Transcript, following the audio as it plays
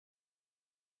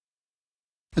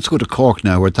Let's go to Cork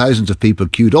now, where thousands of people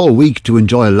queued all week to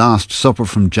enjoy a last supper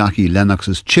from Jackie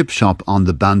Lennox's chip shop on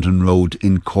the Bandon Road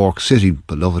in Cork City,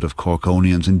 beloved of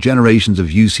Corkonians and generations of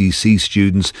UCC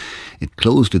students. It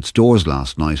closed its doors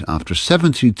last night after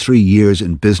 73 years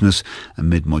in business,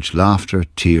 amid much laughter,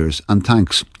 tears and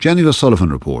thanks. Jenny O'Sullivan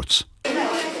reports.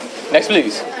 Next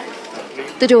please.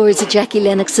 The doors at Jackie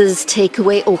Lennox's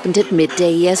takeaway opened at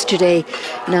midday yesterday.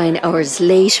 9 hours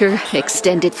later,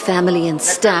 extended family and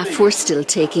staff were still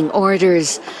taking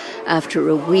orders. After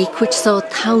a week which saw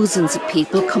thousands of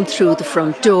people come through the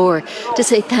front door to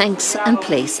say thanks and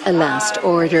place a last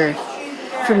order.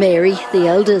 For Mary, the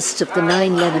eldest of the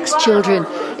 9 Lennox children,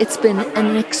 it's been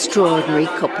an extraordinary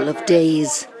couple of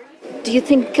days. Do you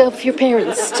think of your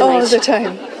parents tonight? All the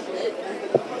time.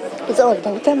 It's all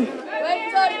about them.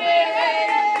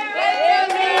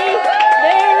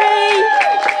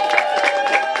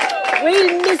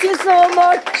 We'll miss you so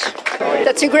much.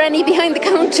 That's your granny behind the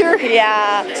counter.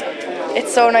 Yeah,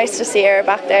 it's so nice to see her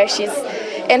back there. She's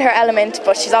in her element,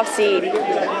 but she's obviously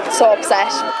so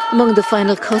upset. Among the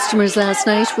final customers last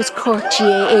night was Cork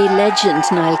GAA legend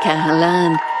Niall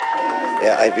Cahalan.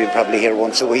 Yeah, I've been probably here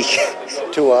once a week,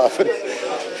 too often.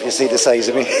 You see the size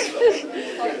of me.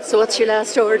 So what's your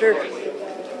last order?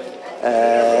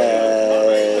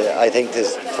 I think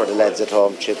this for the lads at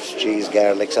home, chips, cheese,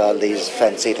 garlics, all these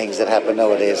fancy things that happen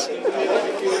nowadays.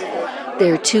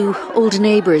 They're 2 old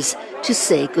neighbours to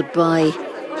say goodbye.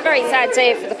 Very sad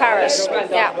day for the parish.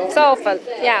 Yeah, it's awful.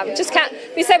 Yeah, we just can't.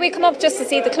 We said we'd come up just to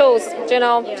see the close,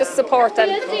 just support them.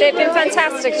 They've been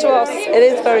fantastic to us. It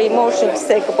is very emotional to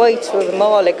say goodbye to them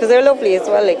all, because they're lovely as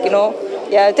well,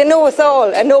 Yeah, they know us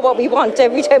all and know what we want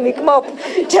every time we come up.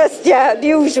 Just, the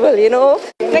usual,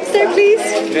 Next there, please.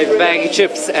 A bag of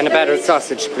chips and a battered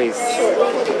sausage, please.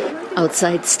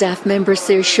 Outside, staff member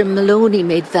Saoirse Maloney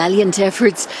made valiant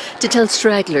efforts to tell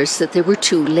stragglers that they were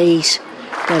too late.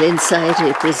 While inside,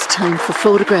 it was time for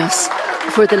photographs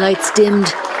before the lights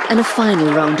dimmed and a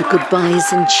final round of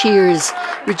goodbyes and cheers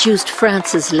reduced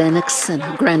Frances Lennox and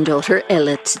her granddaughter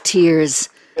Ella to tears.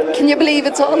 Can you believe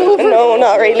it's all over? No,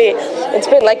 not really. It's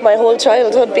been like my whole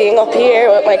childhood being up here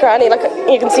with my granny. Like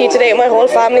you can see today, my whole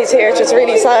family's here. It's just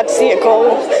really sad to see it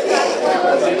go.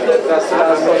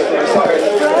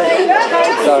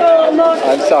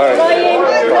 I'm sorry.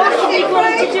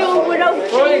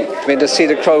 I mean, to see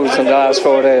the crowds in the last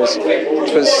 4 days,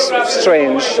 it was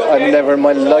strange. I've never in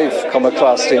my life come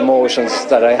across the emotions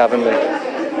that I have in me.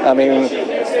 I mean,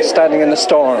 standing in the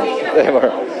storm, they were.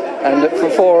 And for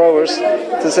 4 hours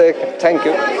to say thank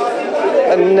you.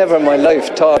 I never in my life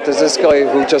thought that this guy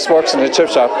who just works in a chip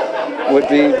shop would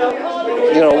be,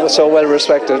 so well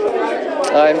respected.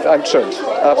 I'm thrilled,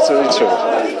 absolutely thrilled.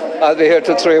 I'll be here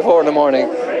till 3 or 4 in the morning.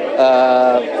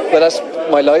 But that's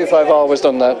my life, I've always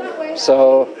done that.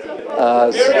 So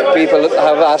people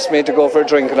have asked me to go for a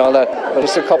drink and all that. But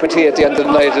just a cup of tea at the end of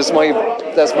the night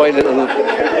that's my little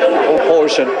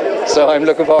portion. So I'm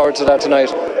looking forward to that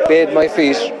tonight. Bathe my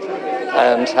feet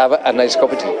and have a nice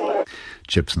cup of tea.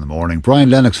 Chips in the morning. Brian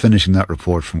Lennox finishing that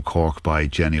report from Cork by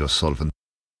Jenny O'Sullivan.